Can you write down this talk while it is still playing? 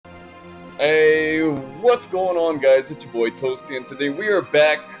Hey, what's going on, guys? It's your boy Toasty, and today we are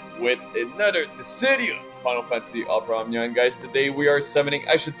back with another Dissidia Final Fantasy Opera Omnia. And guys, today we are summoning,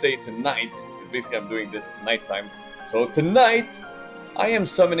 I should say tonight, because basically I'm doing this at nighttime. So tonight, I am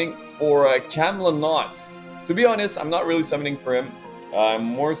summoning for Kam'lanaut. To be honest, I'm not really summoning for him. I'm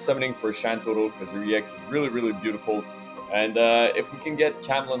more summoning for Shantotto, because her EX is really beautiful. And if we can get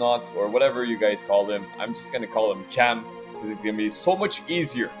Kam'lanaut, or whatever you guys call him, I'm just going to call him Cam, because it's going to be so much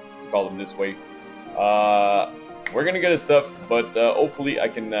easier call him this way. We're gonna get his stuff, but hopefully I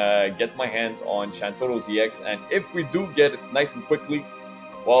can get my hands on Shantotto's EX, and if we do get it nice and quickly,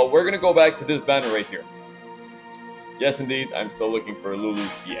 well, we're gonna go back to this banner right here. Yes, indeed, I'm still looking for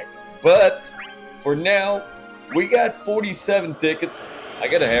Lulu's EX. But for now, we got 47 tickets. I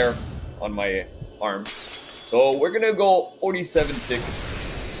got a hair on my arm. So we're gonna go 47 tickets,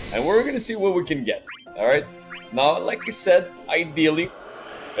 and we're gonna see what we can get. Alright? Now, like I said, ideally,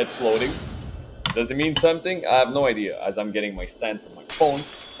 it's loading. Does it mean something? I have no idea, as I'm getting my stand from my phone.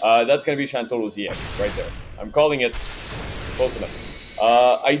 That's going to be Shantotto's EX, right there. I'm calling it close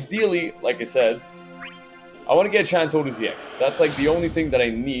enough. Ideally, like I said, I want to get Shantotto's EX. That's like the only thing that I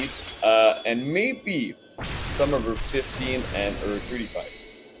need. And maybe some of her 15 and her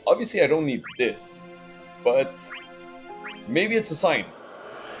 35. Obviously, I don't need this. But maybe it's a sign.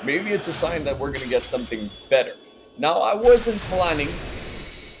 Maybe it's a sign that we're going to get something better. Now, I wasn't planning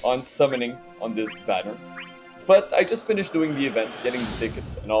on summoning on this banner, but I just finished doing the event, getting the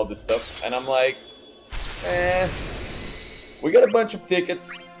tickets and all this stuff, and I'm like, we got a bunch of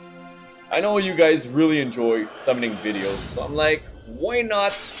tickets. I know you guys really enjoy summoning videos, so I'm like, why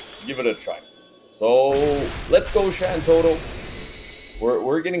not give it a try? So let's go, Shantotto.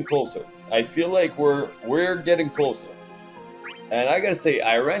 We're getting closer. I feel like we're getting closer. And I gotta say,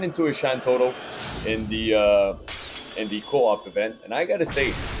 I ran into a Shantotto in the co-op event, and I gotta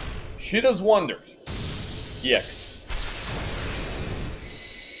say, she does wonders. EX.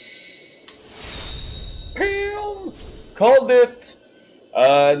 Pam! Called it!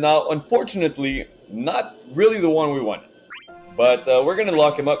 Now, unfortunately, not really the one we wanted. But we're gonna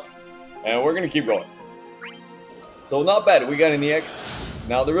lock him up, and we're gonna keep going. So not bad, we got an EX.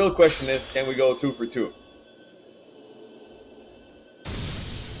 Now the real question is, can we go 2 for 2?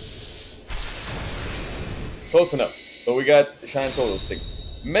 Close enough. So we got Shantotto's thing.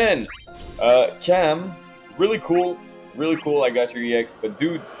 Man, Cam, really cool, really cool. I got your EX, but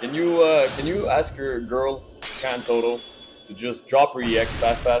dude, can you ask your girl Shantotto to just drop her EX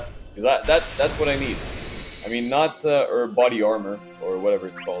fast? Because that's what I need. I mean, not her body armor or whatever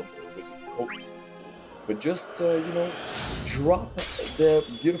it's called, or wizard coat, but just you know, drop the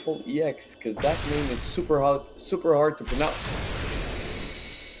beautiful EX, because that name is super hard to pronounce.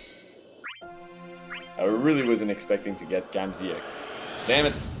 I really wasn't expecting to get Cam's EX. Damn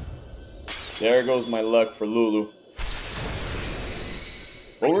it. There goes my luck for Lulu.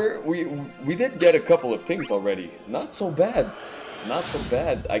 But we did get a couple of things already. Not so bad. Not so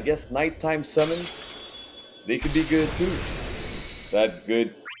bad. I guess nighttime summons, they could be good too. That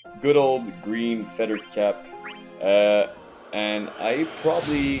good old green feathered cap. And I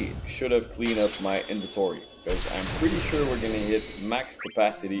probably should have cleaned up my inventory, because I'm pretty sure we're gonna hit max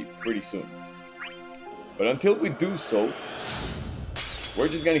capacity pretty soon. But until we do so, we're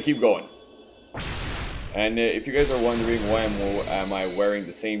just gonna keep going. And if you guys are wondering why am I wearing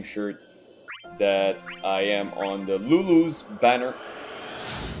the same shirt that I am on the Lulu's banner,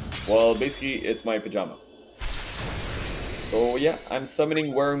 well, basically it's my pajama. So yeah, I'm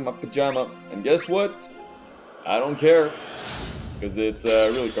summoning wearing my pajama, and guess what? I don't care, because it's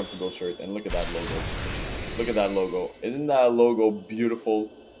a really comfortable shirt. And look at that logo. Look at that logo. Isn't that logo beautiful?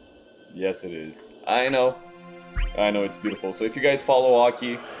 Yes, it is. I know it's beautiful. So if you guys follow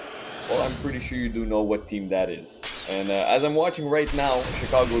hockey, well, I'm pretty sure you do know what team that is. And as I'm watching right now,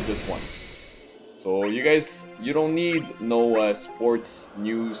 Chicago just won. So you guys, you don't need no sports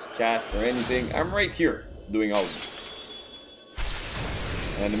news cast or anything. I'm right here doing all of this.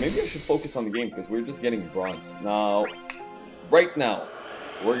 And maybe I should focus on the game, because we're just getting bronze. Now, right now,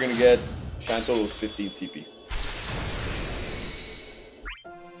 we're gonna get Shantotto's 15 CP.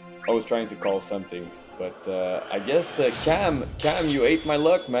 I was trying to call something, but I guess Cam, you ate my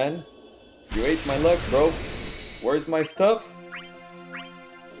luck, man. You ate my luck, bro. Where's my stuff?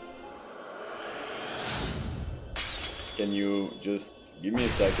 Can you just give me a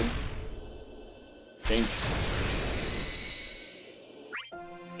second? Change.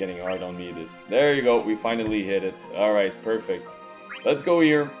 It's getting hard on me, this. There you go, we finally hit it. Alright, perfect. Let's go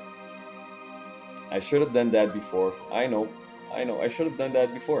here. I should have done that before. I know, I should have done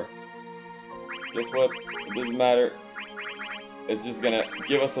that before. Guess what? It doesn't matter. it's just gonna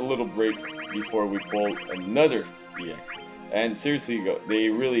give us a little break before we pull another EX. And seriously, they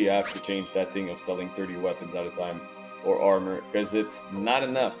really have to change that thing of selling 30 weapons at a time or armor, because it's not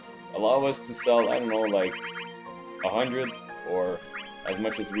enough. Allow us to sell, I don't know, like 100 or as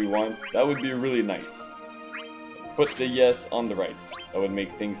much as we want. That would be really nice. Put the yes on the right. That would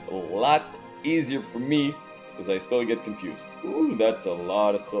make things a lot easier for me, because I still get confused. Ooh, that's a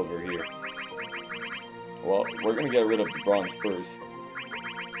lot of silver here. Well, we're gonna get rid of the bronze first.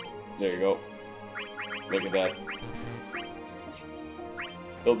 There you go. Look at that.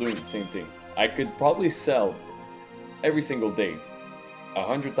 Still doing the same thing. I could probably sell every single day,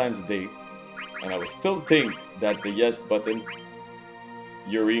 100 times a day, and I would still think that the yes button,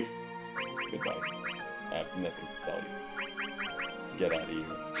 Yuri, goodbye. I have nothing to tell you. Get out of here.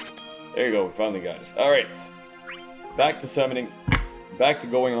 There you go, we finally got it. Alright. Back to summoning. Back to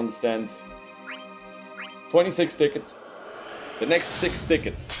going on the stand. 26 tickets. The next 6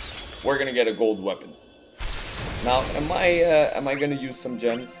 tickets, we're gonna get a gold weapon. Now, am I gonna use some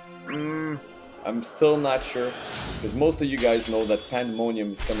gems? I'm still not sure, because most of you guys know that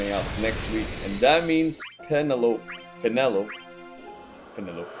Pandemonium is coming out next week, and that means Penelo,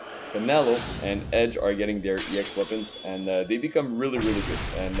 and Edge are getting their EX weapons, and they become really, really good.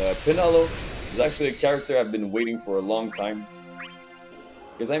 And Penelo is actually a character I've been waiting for a long time,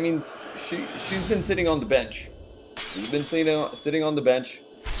 because I mean, she's been sitting on the bench. She's been sitting on the bench,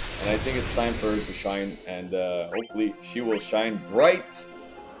 and I think it's time for her to shine, and hopefully she will shine bright.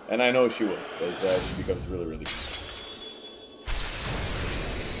 And I know she will, because she becomes really, really good.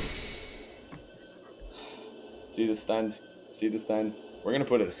 See the stand? See the stand? We're gonna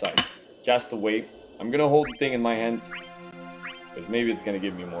put it aside. Cast away. I'm gonna hold the thing in my hand, because maybe it's gonna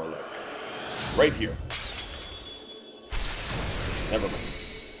give me more luck. Right here. Never mind.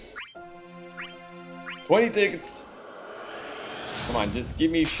 20 tickets. Come on, just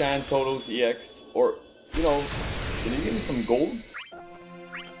give me Shantotto's EX. Or, you know, can you give me some golds?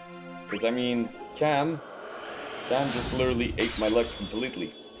 Because, I mean, Cam just literally ate my luck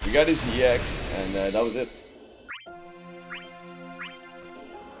completely. We got his EX, and that was it.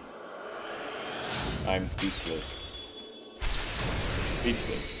 I'm speechless.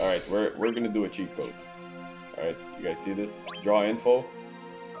 Speechless. Alright, we're gonna do a cheat code. Alright, you guys see this? Draw info.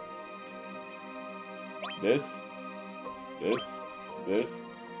 This.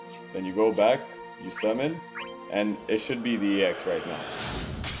 Then you go back, you summon, and it should be the EX right now.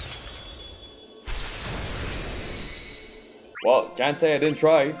 Well, can't say I didn't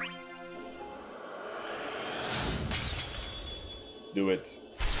try. Do it.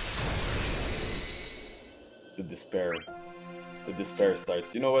 The despair. The despair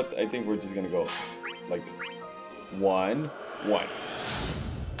starts. You know what? I think we're just gonna go like this. 1, 1.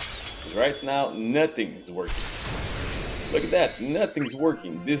 Right now, nothing is working. Look at that. Nothing's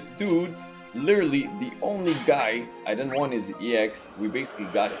working. This dude's literally the only guy I didn't want his EX. We basically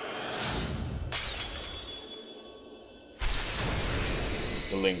got it.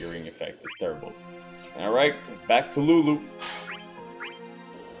 The lingering effect is terrible. Alright, back to Lulu.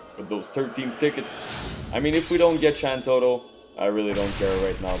 With those 13 tickets. I mean, if we don't get Shantotto, I really don't care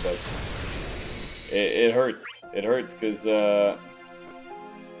right now, but it hurts. It hurts because I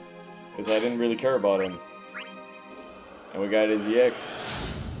didn't really care about him. And we got his EX.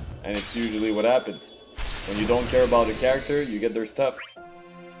 And it's usually what happens. When you don't care about a character, you get their stuff.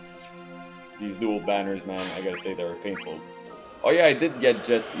 These dual banners, man, I gotta say they're painful. Oh yeah, I did get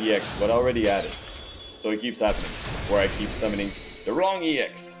Jet's EX, but I already had it. So it keeps happening, where I keep summoning the wrong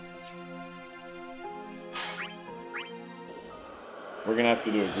EX. We're gonna have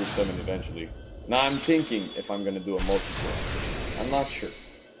to do a group summon eventually. Now I'm thinking if I'm gonna do a multi-draw. I'm not sure.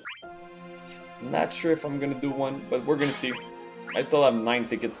 I'm not sure if I'm gonna do one, but we're gonna see. I still have 9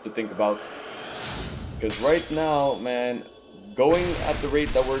 tickets to think about. Because right now, man, going at the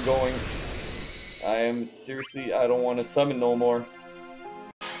rate that we're going, I am seriously, I don't want to summon no more.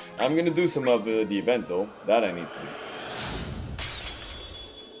 I'm gonna do some of the event though. That I need to do.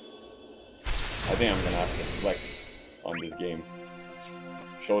 I think I'm gonna have to flex on this game.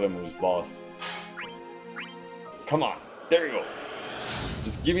 Show them who's boss. Come on, there you go.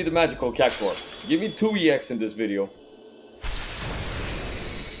 Just give me the magical cactuar. Give me 2 EX in this video.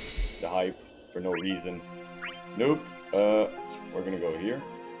 The hype for no reason. Nope. We're gonna go here.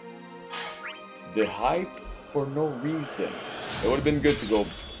 The hype for no reason. It would have been good to go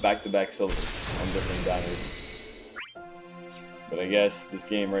back-to-back silvers on different banners. But I guess this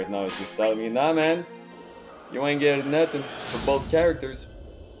game right now is just telling me, nah man, you ain't getting nothing for both characters.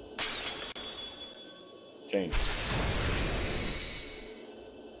 Change.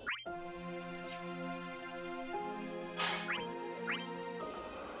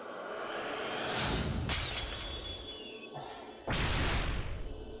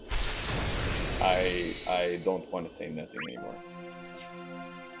 I don't want to say nothing anymore.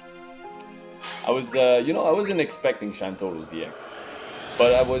 I was, you know, I wasn't expecting Shantotto's EX,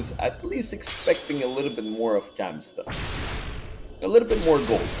 but I was at least expecting a little bit more of Cam stuff. A little bit more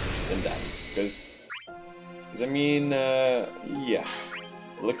gold than that, because I mean, yeah,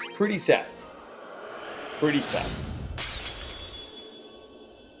 it looks pretty sad. Pretty sad.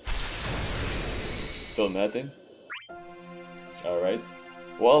 Still nothing. Alright.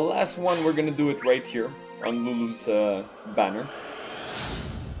 Well, last one, we're gonna do it right here on Lulu's banner.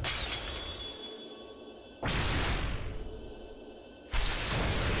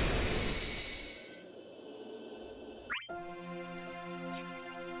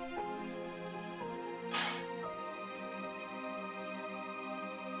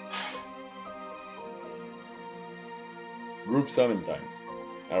 Group summon time.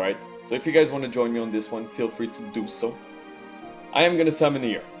 Alright, so if you guys want to join me on this one, feel free to do so. I am gonna summon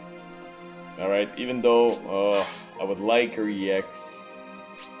here. Alright, even though I would like her EX.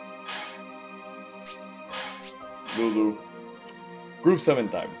 Lulu. Group summon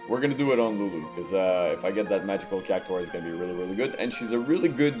time. We're gonna do it on Lulu, because if I get that magical cactuar, it's gonna be really, really good. And she's a really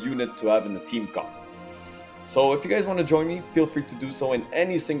good unit to have in the team comp. So if you guys want to join me, feel free to do so in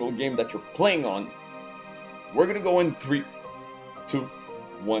any single game that you're playing on. We're gonna go in 3, 2,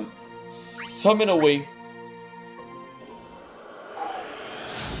 1. Summon away.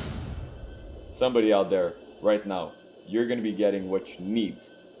 Somebody out there right now, you're gonna be getting what you need.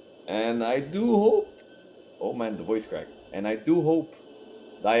 And I do hope, oh man, the voice crack. And I do hope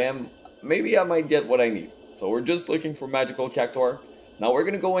that maybe I might get what I need. So we're just looking for magical cactuar. Now we're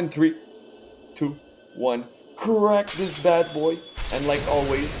gonna go in 3, 2, 1. Crack this bad boy. And like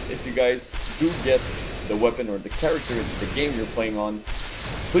always, if you guys do get the weapon or the character in the game you're playing on,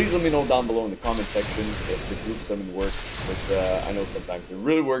 please let me know down below in the comment section if the group summon works. But I know sometimes it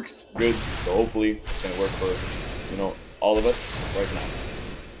really works good, so hopefully it's gonna work for, you know, all of us right now.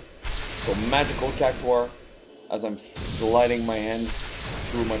 So magical cactuar, as I'm sliding my hand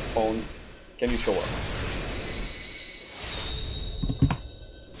through my phone, can you show up?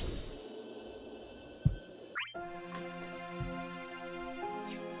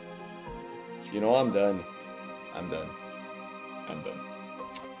 You know, I'm done. I'm done. I'm done.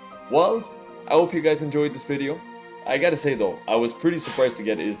 Well, I hope you guys enjoyed this video. I gotta say though, I was pretty surprised to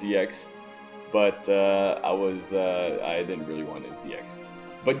get his EX, but I didn't really want his EX.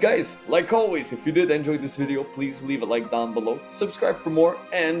 But guys, like always, if you did enjoy this video, please leave a like down below, subscribe for more,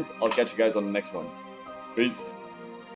 and I'll catch you guys on the next one. Peace.